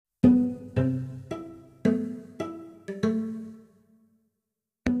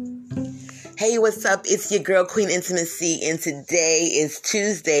Hey, what's up? It's your girl, Queen Intimacy, and today is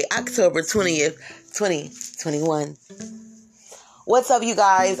Tuesday, October 20th, 2021. What's up, you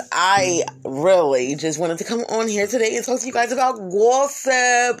guys? I really just wanted to come on here today and talk to you guys about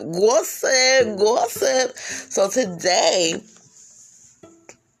gossip. So today,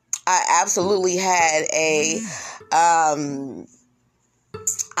 I absolutely had a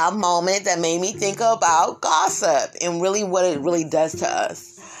moment that made me think about gossip and really what it really does to us.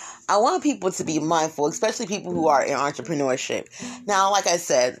 I want people to be mindful, especially people who are in entrepreneurship. Now, like I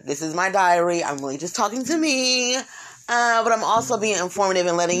said, this is my diary. I'm really just talking to me. But I'm also being informative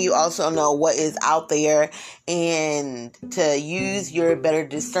and letting you also know what is out there and to use your better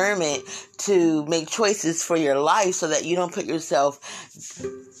discernment to make choices for your life so that you don't put yourself,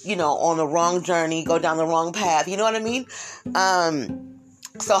 on the wrong journey, go down the wrong path. You know what I mean?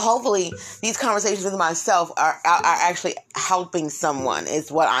 So hopefully these conversations with myself are actually helping someone is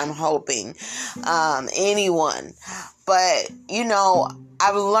what I'm hoping. Anyone. But,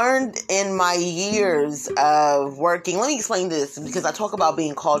 I've learned in my years of working, let me explain this because I talk about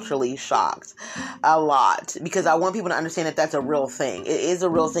being culturally shocked a lot because I want people to understand that that's a real thing. It is a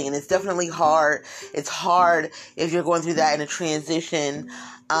real thing and it's definitely hard. It's hard if you're going through that in a transition.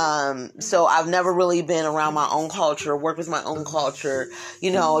 So I've never really been around my own culture, worked with my own culture,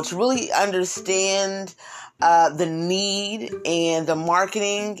 to really understand the need and the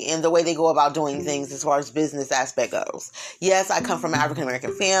marketing and the way they go about doing things as far as business aspect goes. Yes, I come from an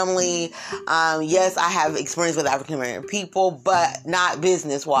African-American family. Yes, I have experience with African-American people, but not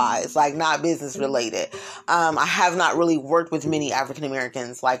business-wise, like not business-related. I have not really worked with many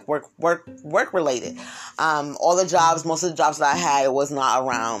African-Americans, like work-related. Most of the jobs that I had was not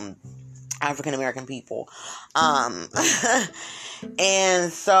around African-American people.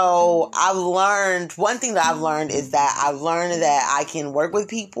 And so one thing that I've learned is that I've learned that I can work with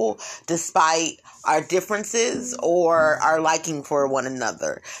people despite our differences or our liking for one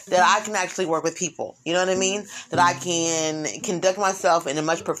another. That I can actually work with people. You know what I mean? That I can conduct myself in a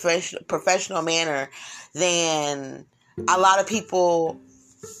much professional manner than a lot of people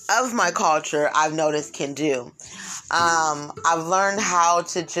of my culture I've noticed can do. I've learned how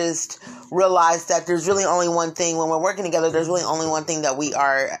to just realize that there's really only one thing when we're working together. There's really only one thing that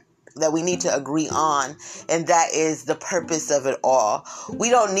we need to agree on, and that is the purpose of it all. We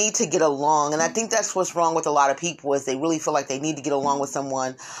don't need to get along, and I think that's what's wrong with a lot of people is they really feel like they need to get along with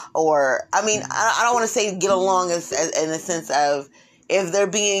someone, I don't want to say get along as in the sense of if they're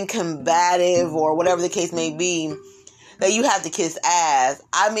being combative or whatever the case may be, that you have to kiss ass.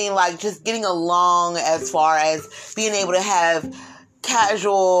 I mean, like, just getting along as far as being able to have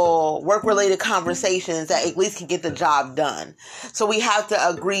casual work-related conversations that at least can get the job done. So we have to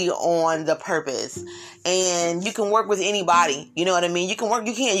agree on the purpose. And you can work with anybody. You know what I mean? You can work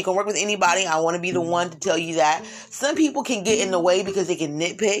with anybody. I want to be the one to tell you that. Some people can get in the way because they can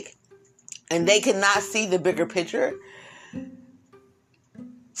nitpick and they cannot see the bigger picture.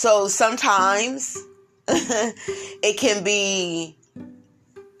 So sometimes it can be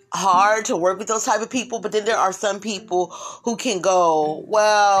hard to work with those type of people, but then there are some people who can go,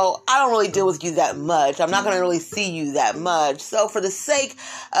 well, I don't really deal with you that much. I'm not going to really see you that much. So for the sake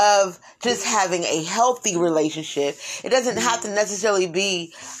of just having a healthy relationship, it doesn't have to necessarily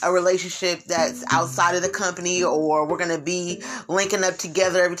be a relationship that's outside of the company or we're going to be linking up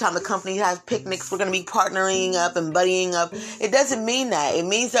together every time the company has picnics. We're going to be partnering up and buddying up. It doesn't mean that. It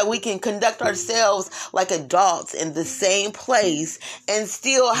means that we can conduct ourselves like adults in the same place and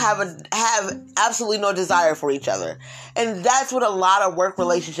still have absolutely no desire for each other. And that's what a lot of work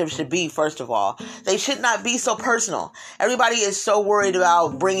relationships should be, first of all. They should not be so personal. Everybody is so worried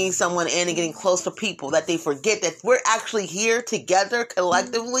about bringing someone in and getting close to people that they forget that we're actually here together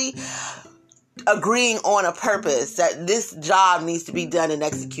collectively agreeing on a purpose, that this job needs to be done and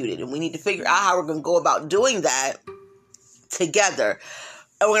executed. And we need to figure out how we're going to go about doing that together.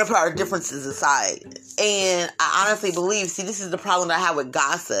 And we're going to put our differences aside. And I honestly believe, this is the problem that I have with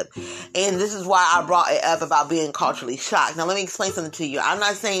gossip. And this is why I brought it up about being culturally shocked. Now, let me explain something to you. I'm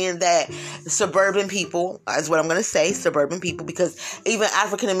not saying that suburban people, is what I'm going to say, suburban people, because even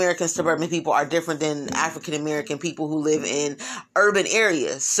African-American suburban people are different than African-American people who live in urban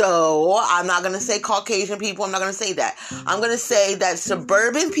areas. So I'm not going to say Caucasian people. I'm not going to say that. I'm going to say that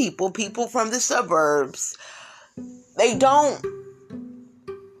suburban people from the suburbs, they don't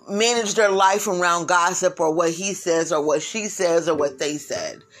manage their life around gossip or what he says or what she says or what they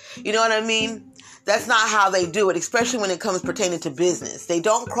said. You know what I mean? That's not how they do it, especially when it comes pertaining to business. They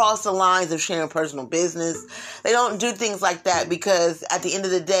don't cross the lines of sharing personal business. They don't do things like that because at the end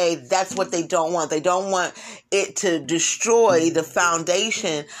of the day, that's what they don't want. They don't want it to destroy the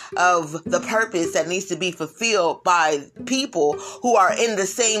foundation of the purpose that needs to be fulfilled by people who are in the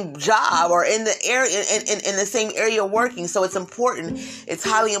same job or in the area, in the same area working. So it's important. It's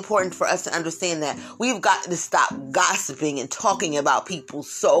highly important for us to understand that we've got to stop gossiping and talking about people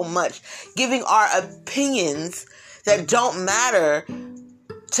so much, giving our opinions that don't matter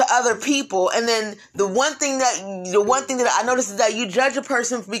to other people. And then the one thing that I notice is that you judge a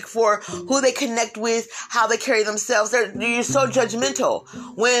person for who they connect with, how they carry themselves. You're so judgmental.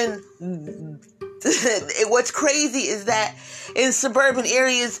 When what's crazy is that in suburban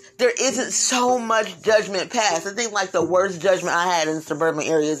areas, there isn't so much judgment passed. I think like the worst judgment I had in suburban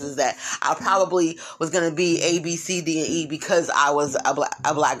areas is that I probably was going to be A, B, C, D, and E because I was a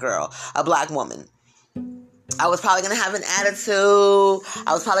black girl, a black woman. I was probably going to have an attitude.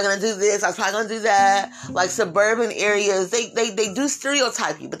 I was probably going to do this. I was probably going to do that. Like suburban areas, they do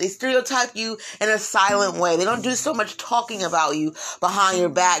stereotype you, but they stereotype you in a silent way. They don't do so much talking about you behind your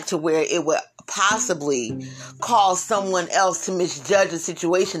back to where it would possibly cause someone else to misjudge a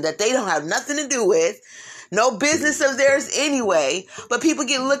situation that they don't have nothing to do with. No business of theirs anyway, but people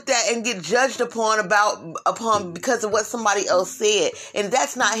get looked at and get judged upon because of what somebody else said. And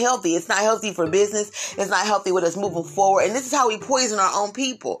that's not healthy. It's not healthy for business. It's not healthy with us moving forward. And this is how we poison our own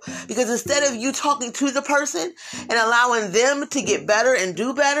people. Because instead of you talking to the person and allowing them to get better and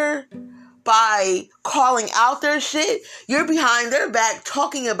do better by calling out their shit, you're behind their back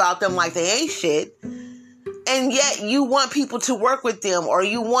talking about them like they ain't shit. And yet you want people to work with them, or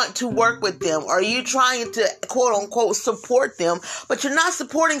you want to work with them, or you're trying to quote unquote support them, but you're not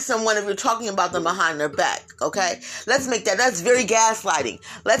supporting someone if you're talking about them behind their back. Okay. That's very gaslighting.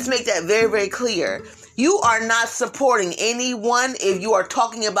 Let's make that very, very clear. You are not supporting anyone if you are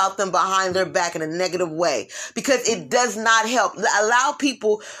talking about them behind their back in a negative way, because it does not help. Allow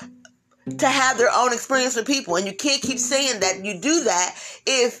people to have their own experience with people. And you can't keep saying that you do that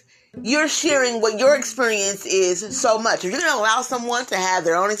if you're sharing what your experience is so much. If you're going to allow someone to have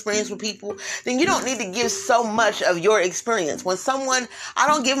their own experience with people, then you don't need to give so much of your experience. I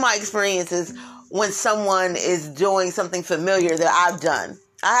don't give my experiences when someone is doing something familiar that I've done.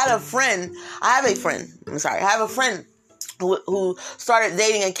 I have a friend who started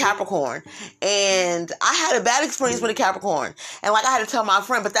dating a Capricorn, and I had a bad experience with a Capricorn, and like I had to tell my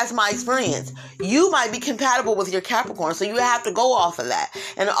friend, but that's my experience. You might be compatible with your Capricorn, so you have to go off of that.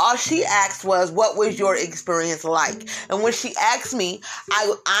 And all she asked was, what was your experience like? And when she asked me,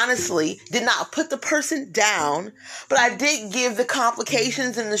 I honestly did not put the person down, but I did give the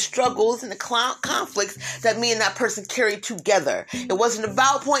complications and the struggles and the conflicts that me and that person carried together. It wasn't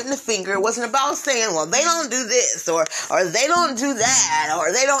about pointing the finger. It wasn't about saying, well, they don't do this, or they don't do that, or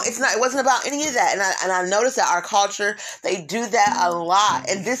it wasn't about any of that. And I noticed that our culture, they do that a lot.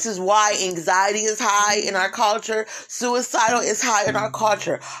 And this is why anxiety is high in our culture. Suicidal is high in our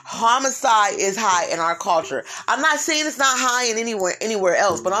culture. Homicide is high in our culture. I'm not saying it's not high in anywhere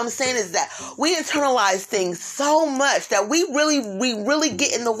else, but what I'm saying is that we internalize things so much that we really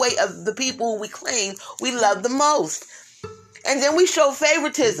get in the way of the people who we claim we love the most. And then we show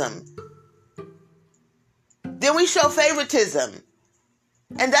favoritism.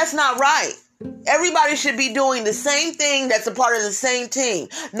 And that's not right. Everybody should be doing the same thing that's a part of the same team.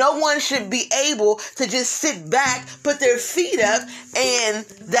 No one should be able to just sit back, put their feet up, and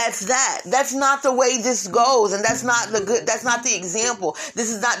that's that. That's not the way this goes, and that's not the example.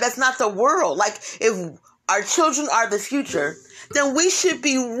 That's not the world. Like, if our children are the future, then we should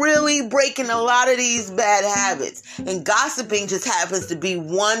be really breaking a lot of these bad habits. And gossiping just happens to be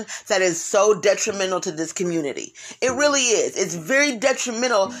one that is so detrimental to this community. It really is. It's very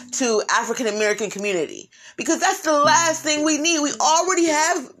detrimental to African American community, because that's the last thing we need. We already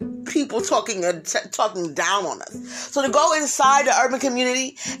have people talking down on us. So to go inside the urban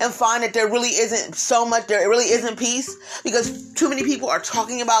community and find that there really isn't peace, because too many people are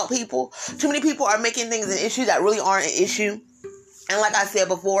talking about people. Too many people are making things an issue that really aren't an issue. And like I said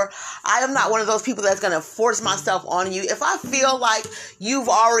before, I am not one of those people that's going to force myself on you. If I feel like you've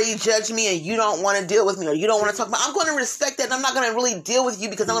already judged me and you don't want to deal with me, or you don't want to talk about, I'm going to respect that. And I'm not going to really deal with you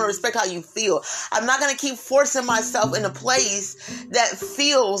because I'm going to respect how you feel. I'm not going to keep forcing myself in a place that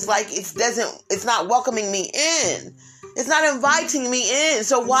feels like it's not welcoming me in. It's not inviting me in.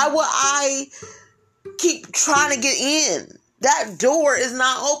 So why would I keep trying to get in? That door is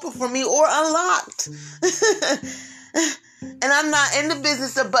not open for me or unlocked. And I'm not in the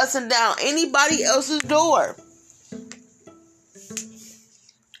business of busting down anybody else's door.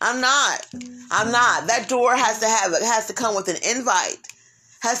 I'm not. I'm not. That door has to come with an invite.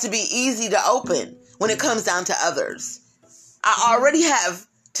 Has to be easy to open when it comes down to others. I already have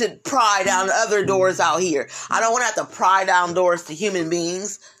to pry down other doors out here. I don't want to have to pry down doors to human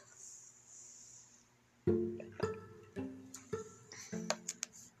beings.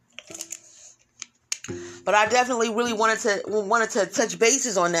 But I definitely really wanted to touch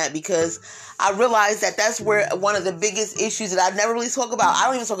bases on that, because I realized that that's where one of the biggest issues that I never really spoke about. I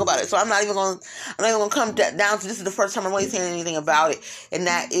don't even talk about it, so I'm not even going to come down to this. Is the first time I'm really saying anything about it, and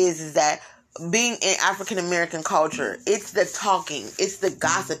that is that being in African American culture, it's the talking, it's the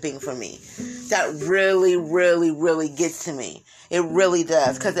gossiping for me that really, really, really gets to me. It really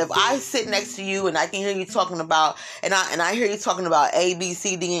does. Because if I sit next to you and I can hear you talking about, and I hear you talking about A, B,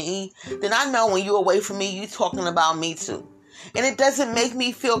 C, D, and E, then I know when you're away from me, you're talking about me too. And it doesn't make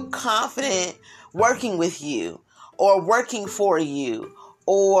me feel confident working with you or working for you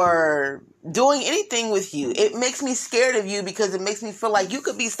or doing anything with you. It makes me scared of you, because it makes me feel like you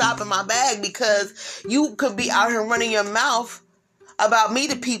could be stopping my bag, because you could be out here running your mouth about me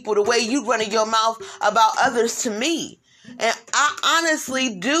to people the way you running your mouth about others to me. And I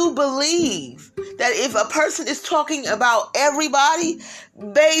honestly do believe that if a person is talking about everybody,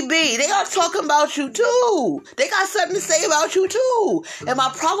 baby, they are talking about you too. They got something to say about you too. And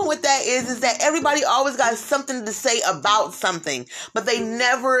my problem with that is that everybody always got something to say about something, but they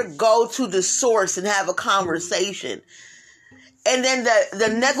never go to the source and have a conversation. And then the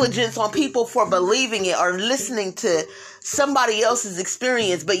negligence on people for believing it or listening to somebody else's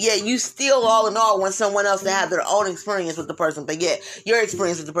experience, but yet you still all in all want someone else to have their own experience with the person, but yet your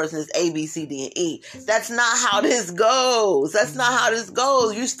experience with the person is A, B, C, D, and E. That's not how this goes. That's not how this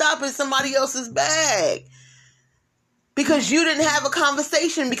goes. You stop in somebody else's bag because you didn't have a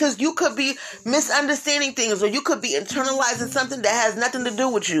conversation, because you could be misunderstanding things, or you could be internalizing something that has nothing to do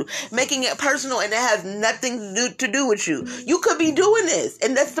with you, making it personal and it has nothing to do with you. You could be doing this,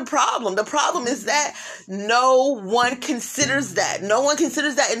 and that's the problem. The problem is that no one considers that. No one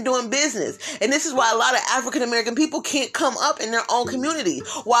considers that in doing business. And this is why a lot of African American people can't come up in their own community,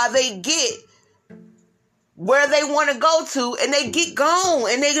 why they get where they want to go to, and they get gone,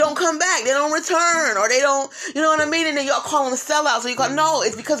 and they don't come back, they don't return, or they don't, you know what I mean? And then y'all call them sellouts, or you go, no,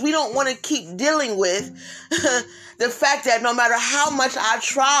 it's because we don't want to keep dealing with the fact that no matter how much I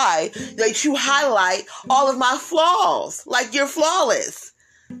try, that you highlight all of my flaws, like you're flawless.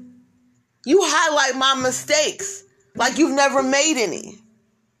 You highlight my mistakes, like you've never made any.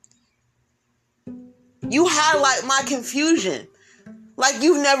 You highlight my confusion, like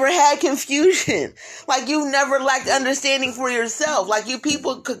you've never had confusion. Like you've never lacked understanding for yourself. Like you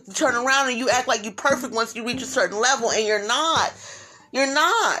people could turn around and you act like you're perfect once you reach a certain level, and you're not. You're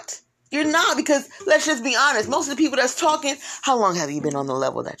not. You're not, because let's just be honest. Most of the people that's talking, how long have you been on the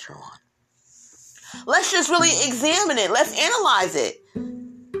level that you're on? Let's just really examine it. Let's analyze it.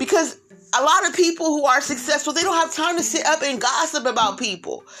 Because a lot of people who are successful, they don't have time to sit up and gossip about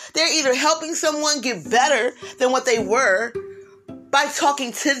people. They're either helping someone get better than what they were by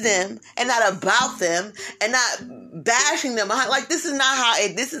talking to them and not about them and not bashing them. Like, this is not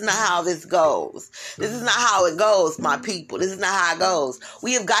how this goes. This is not how it goes, my people. This is not how it goes.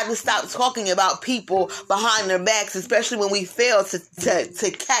 We have got to stop talking about people behind their backs, especially when we fail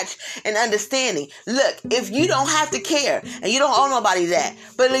to catch an understanding. Look, if you don't have to care and you don't owe nobody that,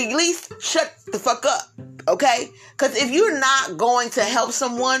 but at least shut the fuck up, okay? Because if you're not going to help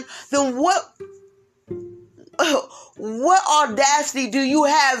someone, then what audacity do you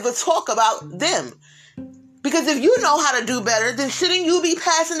have to talk about them? Because if you know how to do better, then shouldn't you be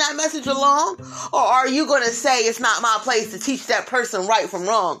passing that message along? Or are you going to say it's not my place to teach that person right from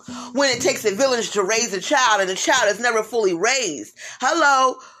wrong when it takes a village to raise a child and the child is never fully raised?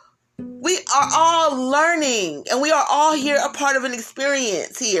 Hello? We are all learning, and we are all here a part of an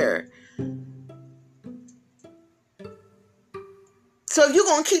experience here. So if you're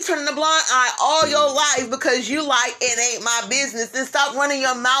going to keep turning a blind eye all your life because you like it ain't my business, then stop running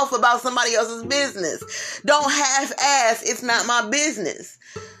your mouth about somebody else's business. Don't half-ass it's not my business.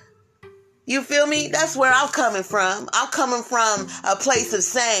 You feel me? That's where I'm coming from. I'm coming from a place of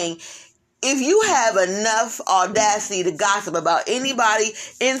saying, if you have enough audacity to gossip about anybody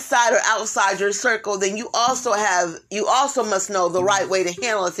inside or outside your circle, then you also must know the right way to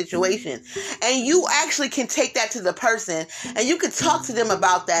handle a situation. And you actually can take that to the person and you can talk to them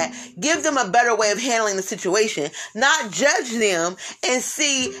about that, give them a better way of handling the situation, not judge them, and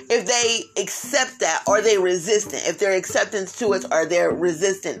see if they accept that or they resistant, if they're acceptance to it or they're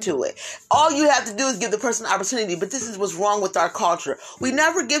resistant to it. All you have to do is give the person an opportunity, but this is what's wrong with our culture. We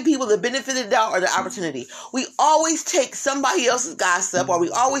never give people the benefit benefit of the doubt or the opportunity. We always take somebody else's gossip, or we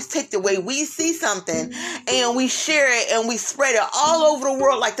always take the way we see something and we share it and we spread it all over the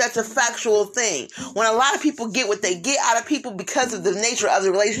world like that's a factual thing. When a lot of people get what they get out of people because of the nature of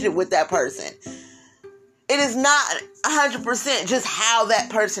the relationship with that person. It is not 100% just how that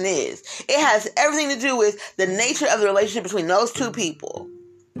person is. It has everything to do with the nature of the relationship between those two people.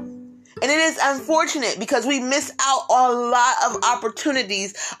 And it is unfortunate because we miss out on a lot of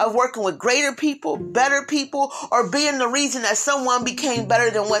opportunities of working with greater people, better people, or being the reason that someone became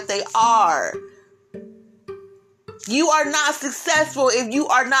better than what they are. You are not successful if you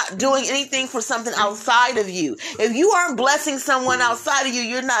are not doing anything for something outside of you. If you aren't blessing someone outside of you,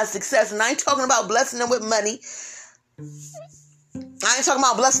 you're not a success. And I ain't talking about blessing them with money. I ain't talking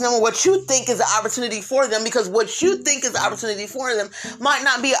about blessing them with what you think is an opportunity for them, because what you think is an opportunity for them might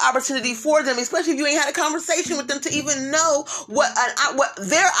not be an opportunity for them, especially if you ain't had a conversation with them to even know what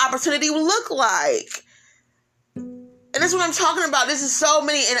their opportunity would look like. And that's what I'm talking about. This is so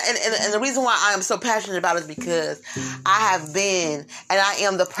many, and the reason why I am so passionate about it is because I have been, and I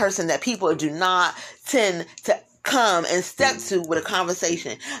am the person that people do not tend to come and step to with a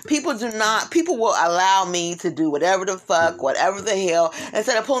conversation. People will allow me to do whatever the fuck, whatever the hell,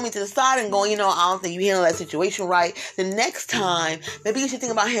 instead of pulling me to the side and going, I don't think you handle that situation right. The next time, maybe you should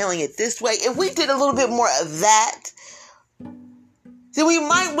think about handling it this way. If we did a little bit more of that, then we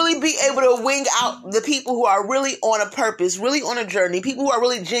might really be able to wing out the people who are really on a purpose, really on a journey, people who are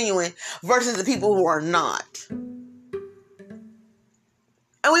really genuine versus the people who are not.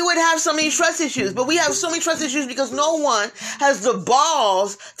 And we would have so many trust issues, but we have so many trust issues because no one has the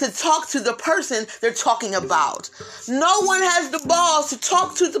balls to talk to the person they're talking about. No one has the balls to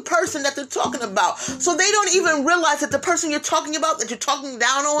talk to the person that they're talking about. So they don't even realize that the person you're talking about, that you're talking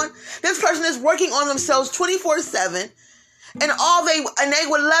down on, this person is working on themselves 24/7. And they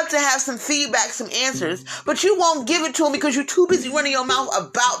would love to have some feedback, some answers, but you won't give it to them because you're too busy running your mouth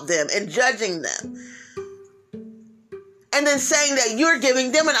about them and judging them. And then saying that you're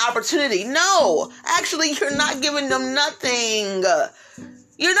giving them an opportunity. No, actually, you're not giving them nothing.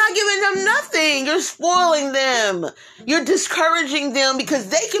 You're not giving them nothing. You're spoiling them. You're discouraging them because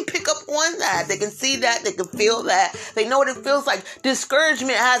they can pick up on that. They can see that. They can feel that. They know what it feels like.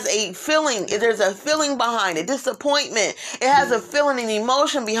 Discouragement has a feeling. There's a feeling behind it. Disappointment. It has a feeling and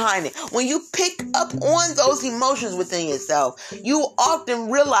emotion behind it. When you pick up on those emotions within yourself, you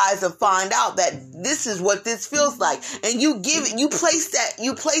often realize and find out that this is what this feels like. And you place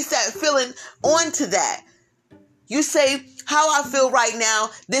that feeling onto that. You say, how I feel right now,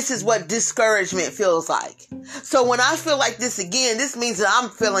 this is what discouragement feels like. So when I feel like this again, this means that I'm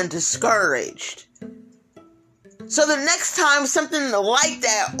feeling discouraged. So the next time something like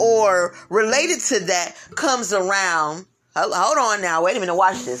that or related to that comes around, hold on now, wait a minute,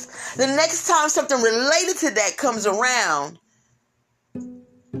 watch this. The next time something related to that comes around,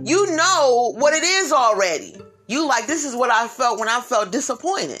 you know what it is already. You like, this is what I felt when I felt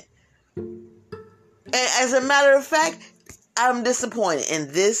disappointed. And as a matter of fact, I'm disappointed,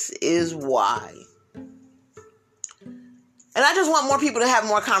 and this is why. And I just want more people to have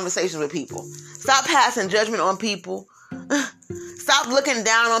more conversations with people. Stop passing judgment on people. Stop looking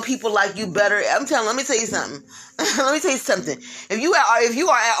down on people like you better. Let me tell you something. If you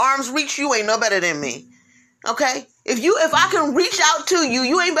are at arm's reach, you ain't no better than me. Okay? If I can reach out to you,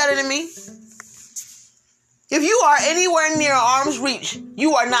 you ain't better than me. If you are anywhere near arm's reach,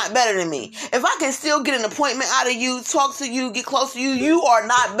 you are not better than me. If I can still get an appointment out of you, talk to you, get close to you, you are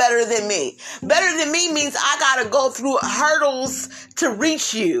not better than me. Better than me means I gotta go through hurdles to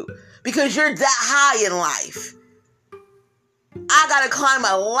reach you because you're that high in life. I gotta climb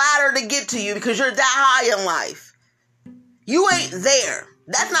a ladder to get to you because you're that high in life. You ain't there.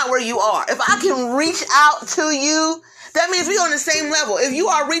 That's not where you are. If I can reach out to you, that means we're on the same level. If you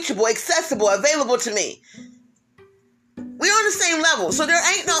are reachable, accessible, available to me, we're on the same level. So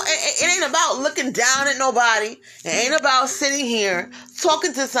it ain't about looking down at nobody. It ain't about sitting here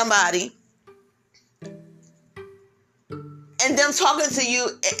talking to somebody and them talking to you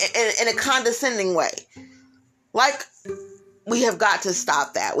in a condescending way. Like, we have got to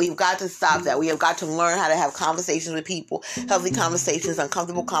stop that. We've got to stop that. We have got to learn how to have conversations with people, healthy conversations,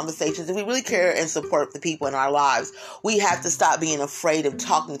 uncomfortable conversations. If we really care and support the people in our lives, we have to stop being afraid of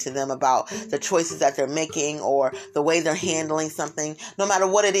talking to them about the choices that they're making or the way they're handling something. No matter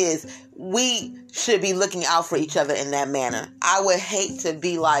what it is, we should be looking out for each other in that manner. I would hate to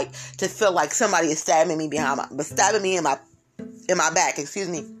feel like somebody is stabbing me in my back,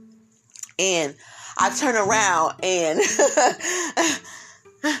 and I turn around and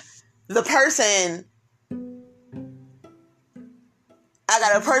the person I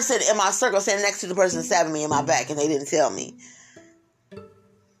got a person in my circle standing next to the person stabbing me in my back and they didn't tell me.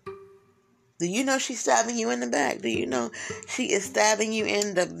 Do you know she's stabbing you in the back? Do you know she is stabbing you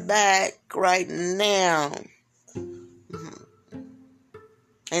in the back right now?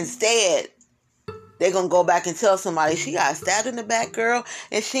 Instead, they're going to go back and tell somebody she got stabbed in the back, girl,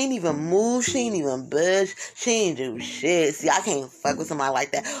 and she ain't even move, she ain't even budge, she ain't do shit. See, I can't fuck with somebody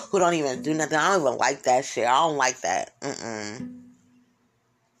like that who don't even do nothing. I don't even like that shit. I don't like that.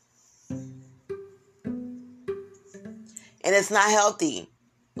 And it's not healthy.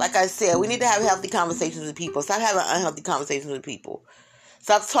 Like I said, we need to have healthy conversations with people. Stop having unhealthy conversations with people.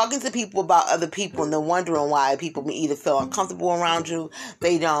 Stop talking to people about other people and then wondering why people either feel uncomfortable around you,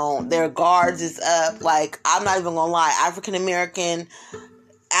 they don't, their guards is up. Like, I'm not even gonna lie, African American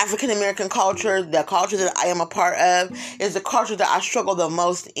culture, the culture that I am a part of, is the culture that I struggle the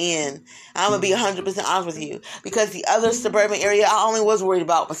most in. I'm gonna be 100% honest with you. Because the other suburban area, I only was worried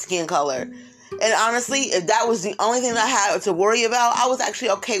about my skin color. And honestly, if that was the only thing that I had to worry about, I was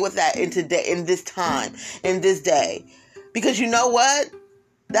actually okay with that in this day. Because you know what?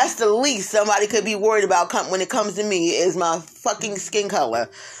 That's the least somebody could be worried about when it comes to me is my fucking skin color.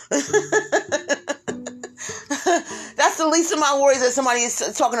 That's the least of my worries that somebody is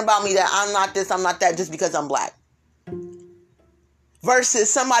talking about me that I'm not this, I'm not that just because I'm black.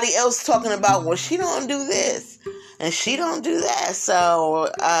 Versus somebody else talking about, well, she don't do this and she don't do that. So,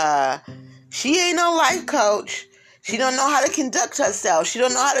 she ain't no life coach. She don't know how to conduct herself. She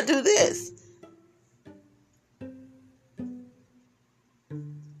don't know how to do this.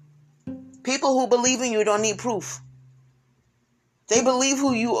 People who believe in you don't need proof. They believe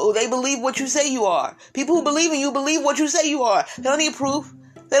they believe what you say you are. People who believe in you believe what you say you are. They don't need proof.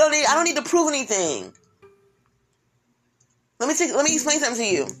 I don't need to prove anything. Let me explain something to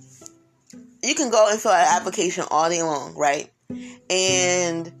you. You can go and fill out an application all day long, right?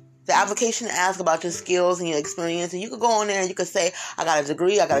 And the application asks about your skills and your experience, and you could go on there and you could say, I got a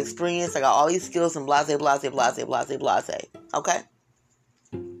degree, I got experience, I got all these skills, and blase, blase, blase, blase, blase. Okay?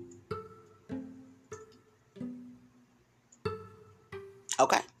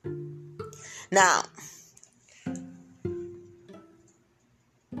 Okay? Now,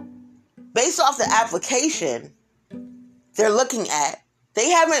 based off the application they're looking at,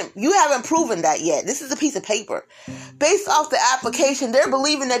 you haven't proven that yet. This is a piece of paper. Based off the application, they're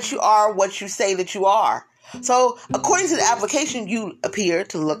believing that you are what you say that you are. So, according to the application, you appear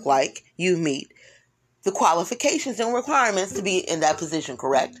to look like you meet the qualifications and requirements to be in that position,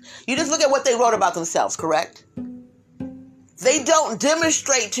 correct? You just look at what they wrote about themselves, correct? They don't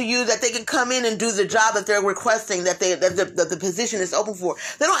demonstrate to you that they can come in and do the job that they're requesting, that the position is open for.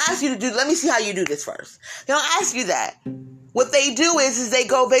 They don't ask you to do, let me see how you do this first. They don't ask you that. What they do is they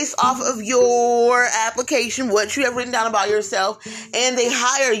go based off of your application, what you have written down about yourself, and they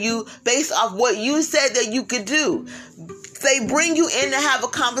hire you based off what you said that you could do. They bring you in to have a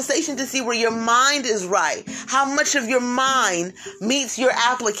conversation to see where your mind is right, how much of your mind meets your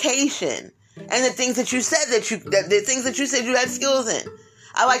application, and the things that you said the things that you said you had skills in.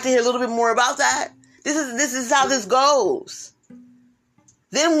 I'd like to hear a little bit more about that. This is how this goes.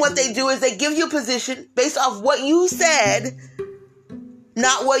 Then what they do is they give you a position based off what you said,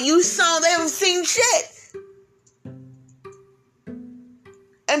 not what you saw. They haven't seen shit.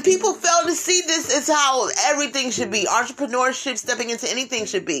 And people fail to see this is how everything should be. Entrepreneurship, stepping into anything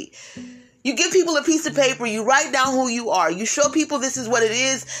should be. You give people a piece of paper, you write down who you are. You show people this is what it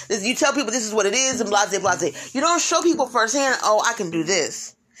is. You tell people this is what it is, and blase, blase. You don't show people firsthand, oh, I can do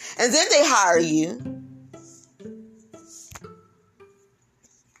this. And then they hire you.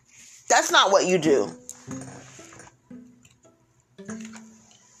 That's not what you do.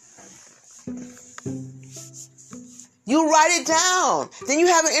 You write it down. Then you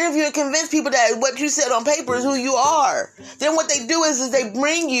have an interview and convince people that what you said on paper is who you are. Then what they do is they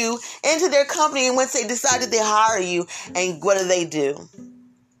bring you into their company, and once they decide that they hire you, and what do?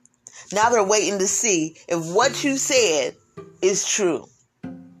 Now they're waiting to see if what you said is true.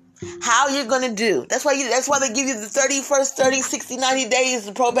 How you're going to do. That's why they give you the 30, 60, 90 days,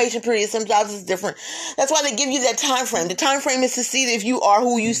 the probation period. Some jobs is different. That's why they give you that time frame. The time frame is to see if you are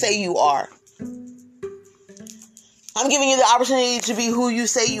who you say you are. I'm giving you the opportunity to be who you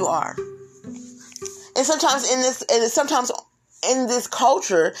say you are. And sometimes in this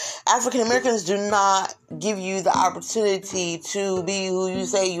culture, African Americans do not give you the opportunity to be who you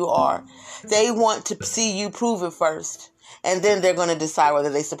say you are. They want to see you prove it first. And then they're going to decide whether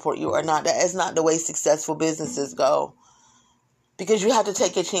they support you or not. That is not the way successful businesses go. Because you have to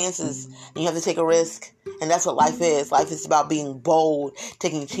take your chances and you have to take a risk. And that's what life is. Life is about being bold,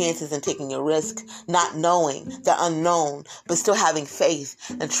 taking chances and taking a risk, not knowing the unknown, but still having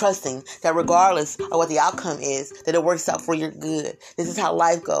faith and trusting that regardless of what the outcome is, that it works out for your good. This is how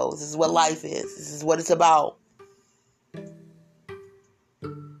life goes. This is what life is. This is what it's about.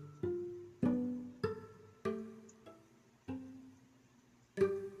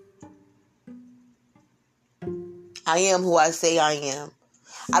 I am who I say I am.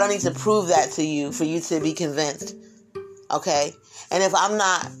 I don't need to prove that to you for you to be convinced. Okay? And if I'm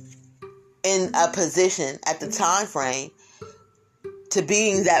not in a position at the time frame to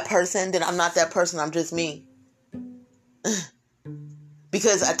being that person, then I'm not that person. I'm just me.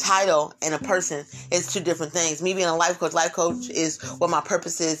 Because a title and a person is two different things. Me being a life coach is what my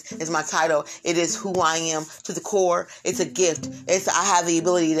purpose is my title. It is who I am to the core. It's a gift. I have the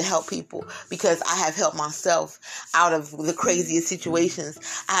ability to help people because I have helped myself out of the craziest situations.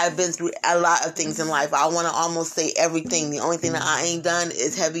 I have been through a lot of things in life. I want to almost say everything. The only thing that I ain't done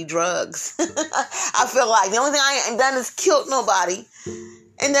is heavy drugs. I feel like the only thing I ain't done is killed nobody.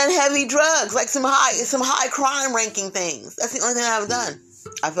 And then heavy drugs, like some high crime ranking things. That's the only thing I haven't done,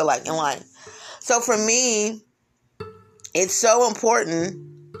 I feel like, in life. So for me, it's so important.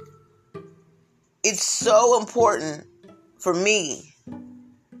 It's so important for me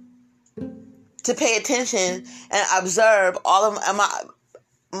to pay attention and observe all of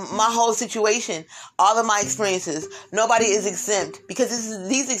my whole situation, all of my experiences. Nobody is exempt because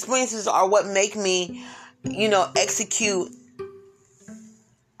these experiences are what make me, execute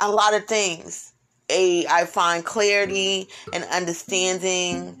a lot of things. I find clarity and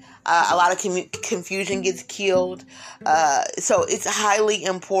understanding. A lot of confusion gets killed. So it's highly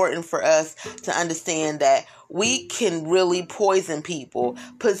important for us to understand that we can really poison people,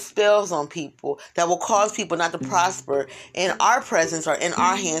 put spells on people that will cause people not to prosper in our presence or in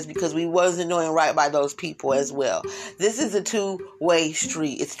our hands because we wasn't doing right by those people as well. This is a two-way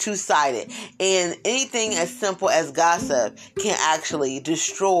street. It's two-sided. And anything as simple as gossip can actually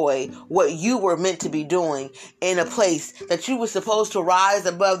destroy what you were meant to be doing in a place that you were supposed to rise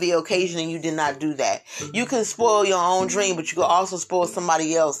above the occasion, and you did not do that. You can spoil your own dream, but you can also spoil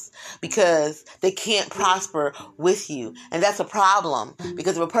somebody else because they can't prosper with you. And that's a problem,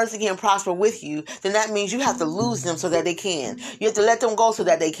 because if a person can't prosper with you, then that means you have to lose them so that they can. You have to let them go so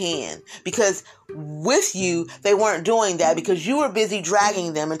that they can. Because with you, they weren't doing that because you were busy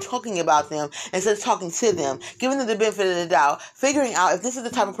dragging them and talking about them instead of talking to them, giving them the benefit of the doubt, figuring out if this is the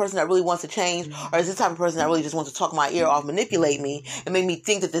type of person that really wants to change or is this the type of person that really just wants to talk my ear off, manipulate me, and make me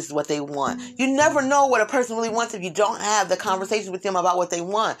think that this is what they want. You never know what a person really wants if you don't have the conversation with them about what they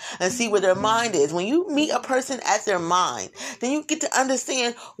want and see where their mind is. When you meet a person at their mind, then you get to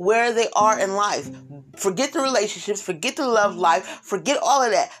understand where they are in life. Forget the relationships, forget the love life, forget all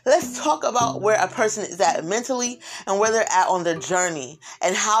of that. Let's talk about where a person is at mentally and where they're at on their journey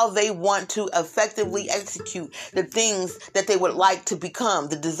and how they want to effectively execute the things that they would like to become,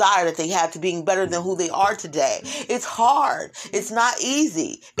 the desire that they have to being better than who they are today. It's hard. It's not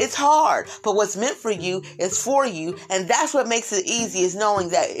easy. It's hard. But what's meant for you is for you. And that's what makes it easy, is knowing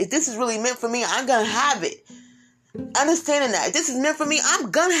that if this is really meant for me, I'm going to have it. Understanding that if this is meant for me,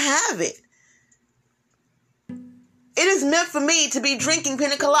 I'm going to have it. It is meant for me to be drinking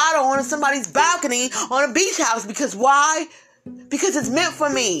pina colada on somebody's balcony on a beach house. Because why? Because it's meant for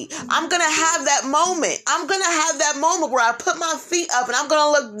me. I'm going to have that moment. I'm going to have that moment where I put my feet up and I'm going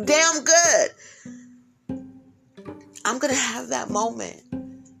to look damn good. I'm going to have that moment.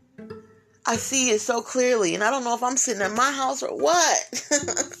 I see it so clearly. And I don't know if I'm sitting at my house or what.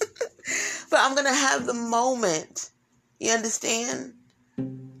 But I'm going to have the moment. You understand?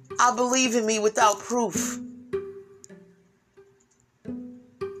 I believe in me without proof.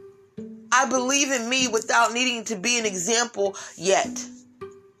 I believe in me without needing to be an example yet.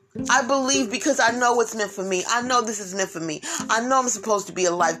 I believe because I know what's meant for me. I know this is meant for me. I know I'm supposed to be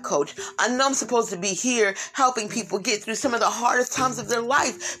a life coach. I know I'm supposed to be here helping people get through some of the hardest times of their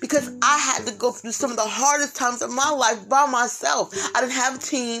life, because I had to go through some of the hardest times of my life by myself. I didn't have a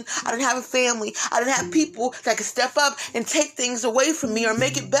team. I didn't have a family. I didn't have people that could step up and take things away from me or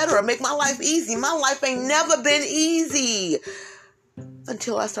make it better or make my life easy. My life ain't never been easy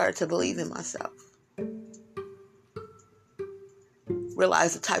until I started to believe in myself.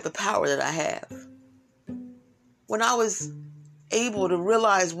 Realize the type of power that I have. When I was able to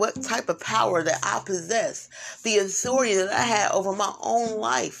realize what type of power that I possess, the authority that I had over my own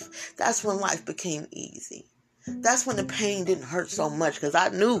life, that's when life became easy. That's when the pain didn't hurt so much, because I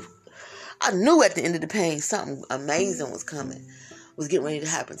knew at the end of the pain something amazing was coming, was getting ready to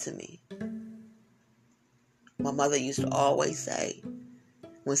happen to me. My mother used to always say,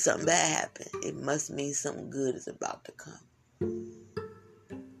 when something bad happens, it must mean something good is about to come.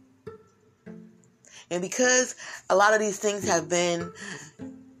 And because a lot of these things have been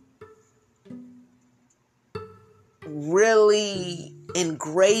really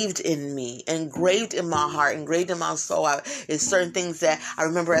engraved in me, engraved in my heart, engraved in my soul, it's certain things that I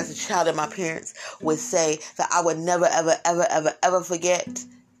remember as a child that my parents would say that I would never, ever, ever, ever, ever forget.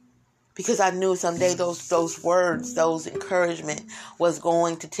 Because I knew someday those words, those encouragement was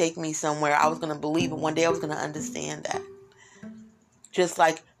going to take me somewhere. I was going to believe it. One day I was going to understand that. Just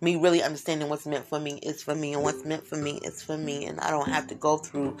like me really understanding what's meant for me is for me, and what's meant for me is for me, and I don't have to go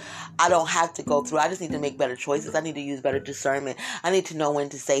through. I just need to make better choices. I need to use better discernment. I need to know when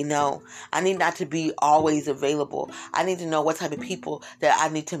to say no. I need not to be always available. I need to know what type of people that I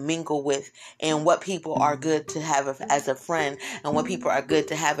need to mingle with, and what people are good to have as a friend, and what people are good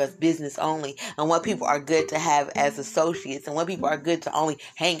to have as business only, and what people are good to have as associates, and what people are good to only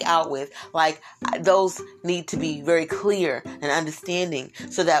hang out with. Like, those need to be very clear and understanding,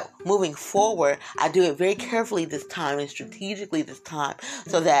 so that moving forward, I do it very carefully this time and strategically this time,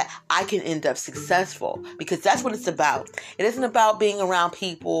 so that I can end up successful, because that's what it's about. It isn't about being around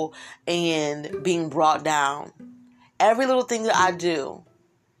people and being brought down. Every little thing that I do,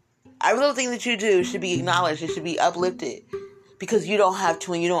 every little thing that you do should be acknowledged. It should be uplifted, because you don't have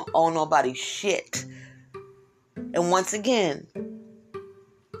to, and you don't owe nobody shit. And once again,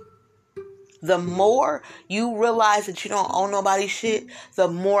 the more you realize that you don't owe nobody shit, the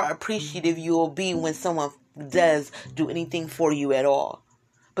more appreciative you will be when someone does do anything for you at all.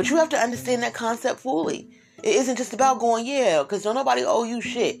 But you have to understand that concept fully. It isn't just about going, yeah, because don't nobody owe you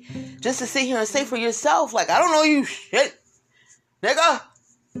shit. Just to sit here and say for yourself, like, I don't owe you shit, nigga.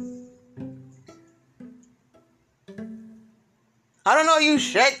 I don't owe you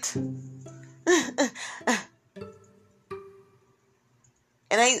shit.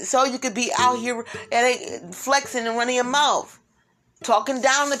 And ain't so you could be out here and flexing and running your mouth, talking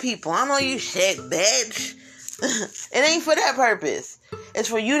down to people. I know you shit, bitch. It ain't for that purpose. It's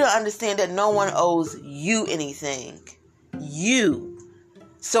for you to understand that no one owes you anything. You.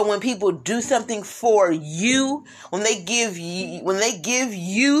 So when people do something for you, when they give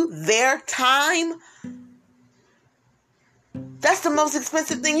you their time, that's the most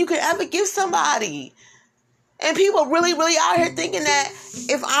expensive thing you could ever give somebody. And people really, really out here thinking that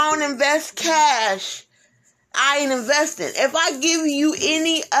if I don't invest cash, I ain't investing. If I give you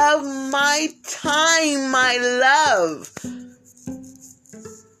any of my time, my love,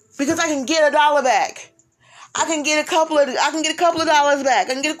 because I can get $1 back. I can get a couple of dollars back.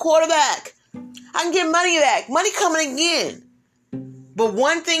 I can get a quarter back. I can get money back. Money coming again. But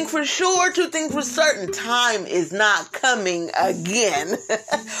one thing for sure, two things for certain, time is not coming again.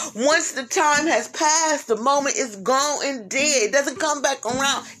 Once the time has passed, the moment is gone and dead. It doesn't come back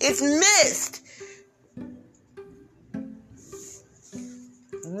around. It's missed.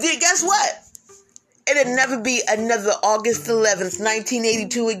 Guess what? It'll never be another August 11th,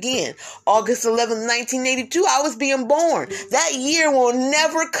 1982 again. August 11th, 1982, I was being born. That year will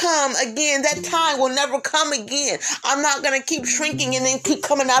never come again. That time will never come again. I'm not going to keep shrinking and then keep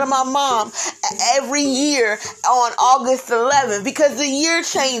coming out of my mom every year on August 11th, because the year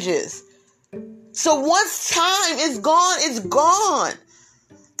changes. So once time is gone, it's gone.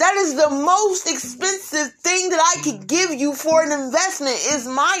 That is the most expensive thing that I could give you for an investment is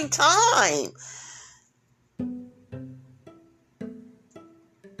my time.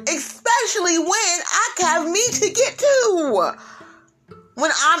 Especially when I have me to get to.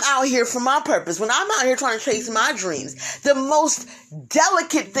 When I'm out here for my purpose, when I'm out here trying to chase my dreams, the most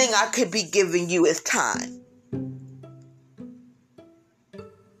delicate thing I could be giving you is time.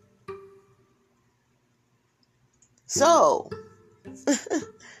 So,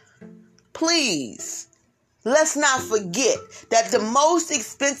 please, let's not forget that the most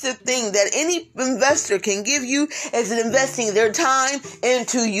expensive thing that any investor can give you is investing their time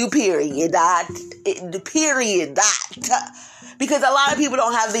into you, period. Because a lot of people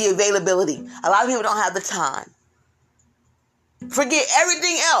don't have the availability. A lot of people don't have the time. Forget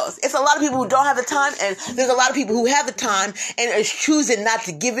everything else. It's a lot of people who don't have the time, and there's a lot of people who have the time and are choosing not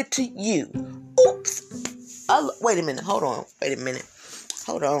to give it to you. Oops. Wait a minute. Hold on.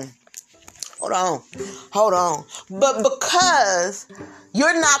 But because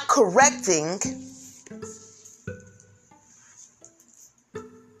you're not correcting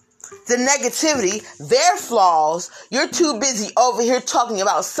the negativity, their flaws, you're too busy over here talking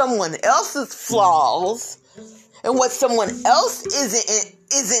about someone else's flaws and what someone else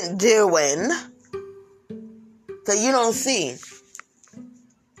isn't doing, that you don't see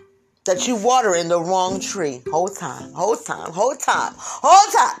that you water in the wrong tree. Whole time.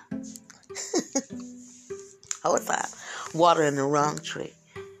 Water in the wrong tree.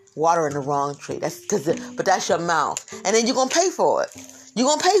 Water in the wrong tree. But that's your mouth. And then you're going to pay for it. You're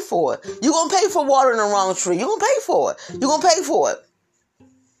going to pay for it. You're going to pay for water in the wrong tree. You're going to pay for it. You're going to pay for it.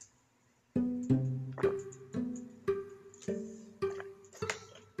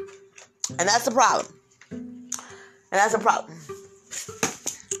 And that's the problem.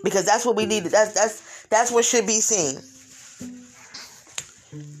 Because that's what we need. That's what should be seen.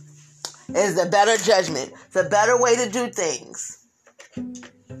 Is the better judgment. The better way to do things.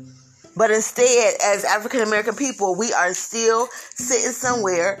 But instead, as African American people, we are still sitting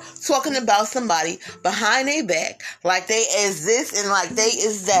somewhere talking about somebody behind their back like they is this and like they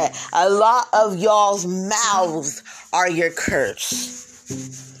is that. A lot of y'all's mouths are your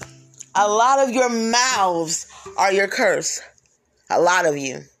curse. A lot of your mouths are your curse. A lot of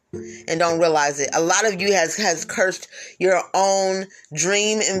you. And don't realize it. A lot of you has cursed your own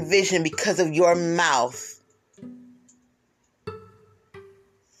dream and vision because of your mouth.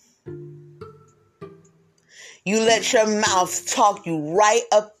 You let your mouth talk you right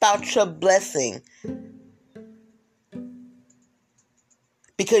about your blessing.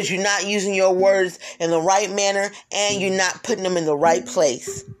 Because you're not using your words in the right manner and you're not putting them in the right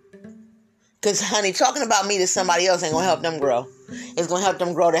place. Because, honey, talking about me to somebody else ain't going to help them grow. It's going to help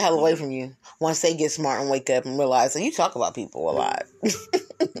them grow the hell away from you once they get smart and wake up and realize that you talk about people a lot.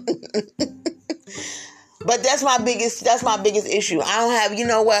 But that's my biggest issue. I don't have, you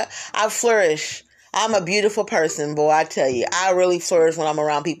know what? I flourish. I'm a beautiful person, boy, I tell you. I really flourish when I'm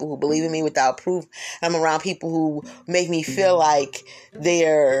around people who believe in me without proof. I'm around people who make me feel like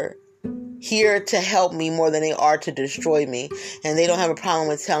they're here to help me more than they are to destroy me. And they don't have a problem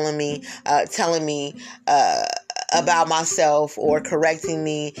with telling me about myself or correcting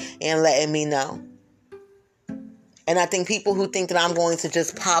me and letting me know. And I think people who think that I'm going to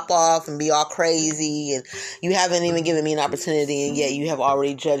just pop off and be all crazy and you haven't even given me an opportunity and yet you have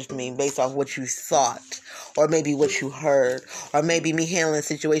already judged me based off what you thought or maybe what you heard or maybe me handling a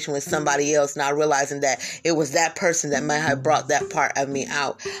situation with somebody else not realizing that it was that person that might have brought that part of me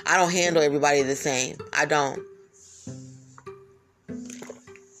out. I don't handle everybody the same. I don't.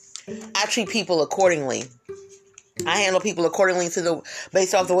 I treat people accordingly. I handle people accordingly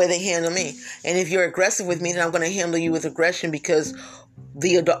based off the way they handle me. And if you're aggressive with me, then I'm going to handle you with aggression because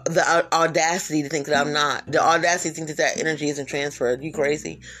the audacity to think that I'm not. The audacity to think that energy isn't transferred. You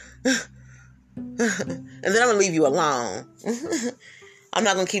crazy? And then I'm going to leave you alone. I'm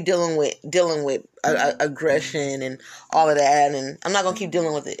not going to keep dealing with aggression and all of that. And I'm not going to keep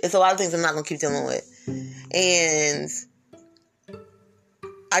dealing with it. It's a lot of things I'm not going to keep dealing with. And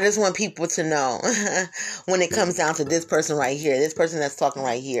I just want people to know when it comes down to this person right here, this person that's talking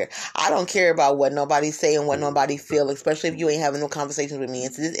right here. I don't care about what nobody say and what nobody feel, especially if you ain't having no conversations with me.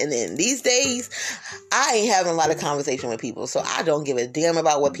 And in these days, I ain't having a lot of conversation with people. So I don't give a damn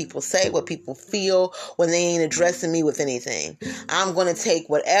about what people say, what people feel when they ain't addressing me with anything. I'm going to take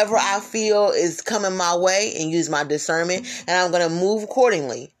whatever I feel is coming my way and use my discernment. And I'm going to move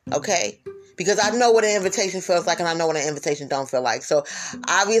accordingly. Okay? Because I know what an invitation feels like and I know what an invitation don't feel like. So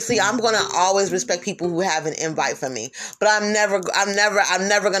obviously I'm going to always respect people who have an invite from me. But I'm never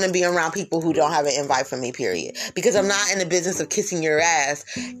going to be around people who don't have an invite from me, period. Because I'm not in the business of kissing your ass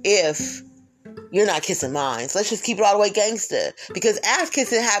if you're not kissing mine. So let's just keep it all the way gangster. Because ass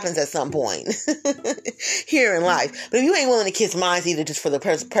kissing happens at some point here in life. But if you ain't willing to kiss mine either just for the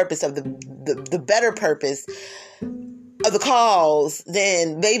purpose of the better purpose of the cause,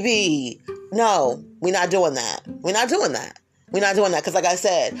 then baby, no, we're not doing that. We're not doing that. Because like I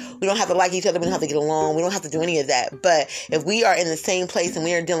said, we don't have to like each other. We don't have to get along. We don't have to do any of that. But if we are in the same place and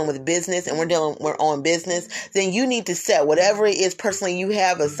we are dealing with business and we're on business, then you need to set whatever it is personally you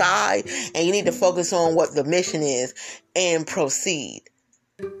have aside and you need to focus on what the mission is and proceed.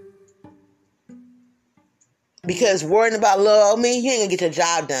 Because worrying about little old me, you ain't gonna get your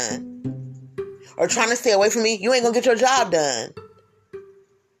job done. Or trying to stay away from me, you ain't gonna get your job done.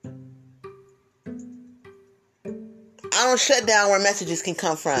 I don't shut down where messages can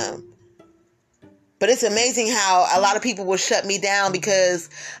come from. But it's amazing how a lot of people will shut me down because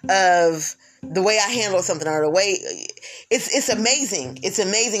of the way I handle something or the way it's amazing. It's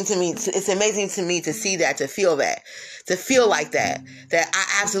amazing to me. It's amazing to me to see that, to feel like that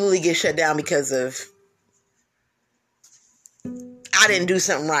I absolutely get shut down because of I didn't do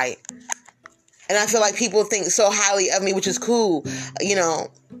something right. And I feel like people think so highly of me, which is cool, you know.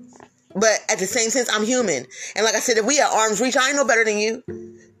 But at the same sense, I'm human. And like I said, if we at arm's reach, I ain't no better than you.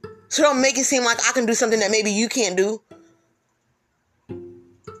 So don't make it seem like I can do something that maybe you can't do.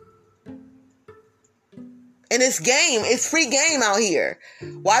 And it's game. It's free game out here.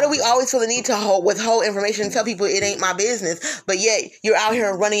 Why do we always feel the need to withhold information and tell people it ain't my business, but yet you're out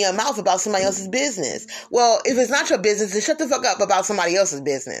here running your mouth about somebody else's business? Well, if it's not your business, then shut the fuck up about somebody else's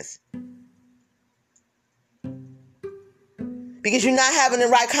business. Because you're not having the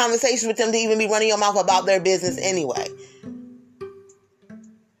right conversation with them to even be running your mouth about their business anyway.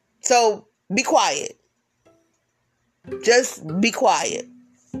 So be quiet. Just be quiet.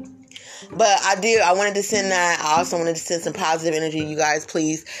 But I wanted to send that. I also wanted to send some positive energy. You guys,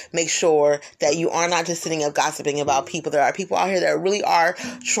 please make sure that you are not just sitting up gossiping about people. There are people out here that really are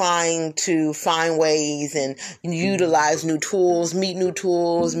trying to find ways and utilize new tools, meet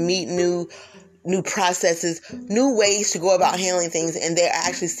new processes, new ways to go about handling things, and they're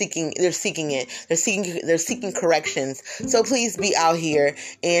actually seeking corrections. So please be out here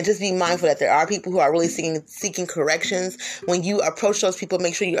and just be mindful that there are people who are really seeking corrections. When you approach those people,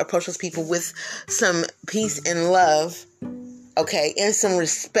 make sure you approach those people with some peace and love, okay, and some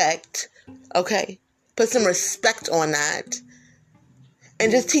respect, okay? Put some respect on that.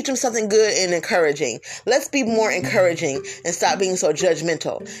 And just teach them something good and encouraging. Let's be more encouraging and stop being so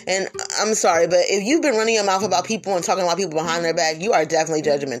judgmental. And I'm sorry, but if you've been running your mouth about people and talking about people behind their back, you are definitely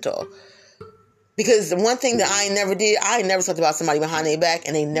judgmental. Because the one thing that I never did, I never talked about somebody behind their back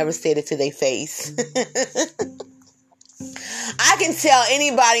and they never said it to their face. I can tell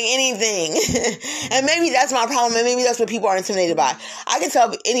anybody anything. And maybe that's my problem, and maybe that's what people are intimidated by. I can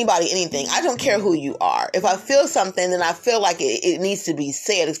tell anybody anything. I don't care who you are. If I feel something, then I feel like it needs to be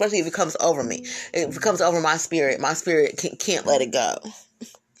said, especially if it comes over me. If it comes over my spirit can't let it go.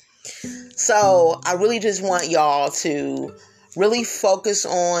 So I really just want y'all to really focus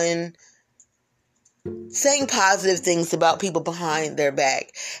on saying positive things about people behind their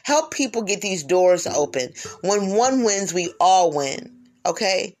back. Help people get these doors open. When one wins, we all win.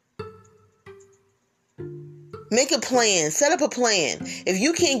 Okay? Make a plan. Set up a plan. If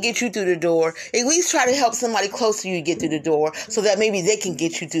you can't get you through the door, at least try to help somebody close to you get through the door so that maybe they can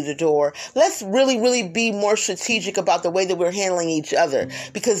get you through the door. Let's really, really be more strategic about the way that we're handling each other.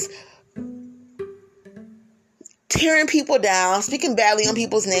 Because tearing people down, speaking badly on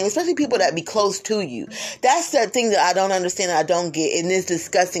people's names, especially people that be close to you. That's the thing that I don't understand, I don't get, and it's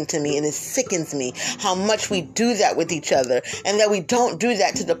disgusting to me, and it sickens me how much we do that with each other, and that we don't do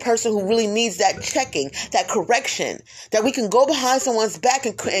that to the person who really needs that checking, that correction, that we can go behind someone's back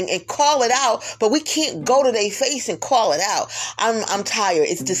and call it out, but we can't go to their face and call it out. I'm tired.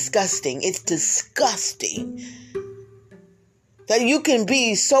 It's disgusting. It's disgusting. That you can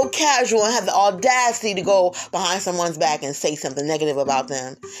be so casual and have the audacity to go behind someone's back and say something negative about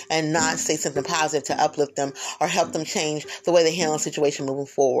them and not say something positive to uplift them or help them change the way they handle a situation moving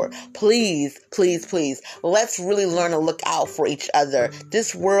forward. Please, please, please, let's really learn to look out for each other.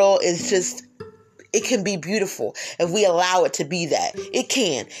 This world is just... it can be beautiful if we allow it to be that. It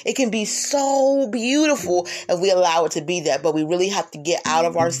can. It can be so beautiful if we allow it to be that. But we really have to get out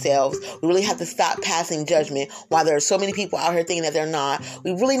of ourselves. We really have to stop passing judgment. While there are so many people out here thinking that they're not,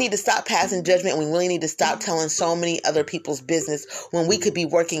 we really need to stop passing judgment. And we really need to stop telling so many other people's business when we could be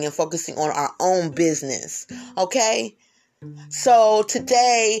working and focusing on our own business. Okay? So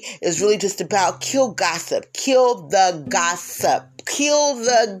today is really just about kill gossip. Kill the gossip. Kill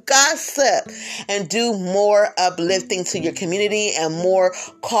the gossip and do more uplifting to your community and more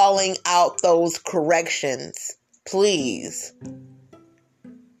calling out those corrections. Please.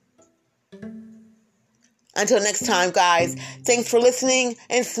 Until next time, guys, thanks for listening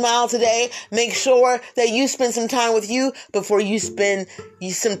and smile today. Make sure that you spend some time with you before you spend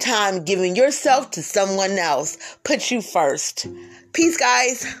some time giving yourself to someone else. Put you first. Peace,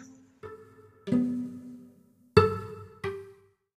 guys.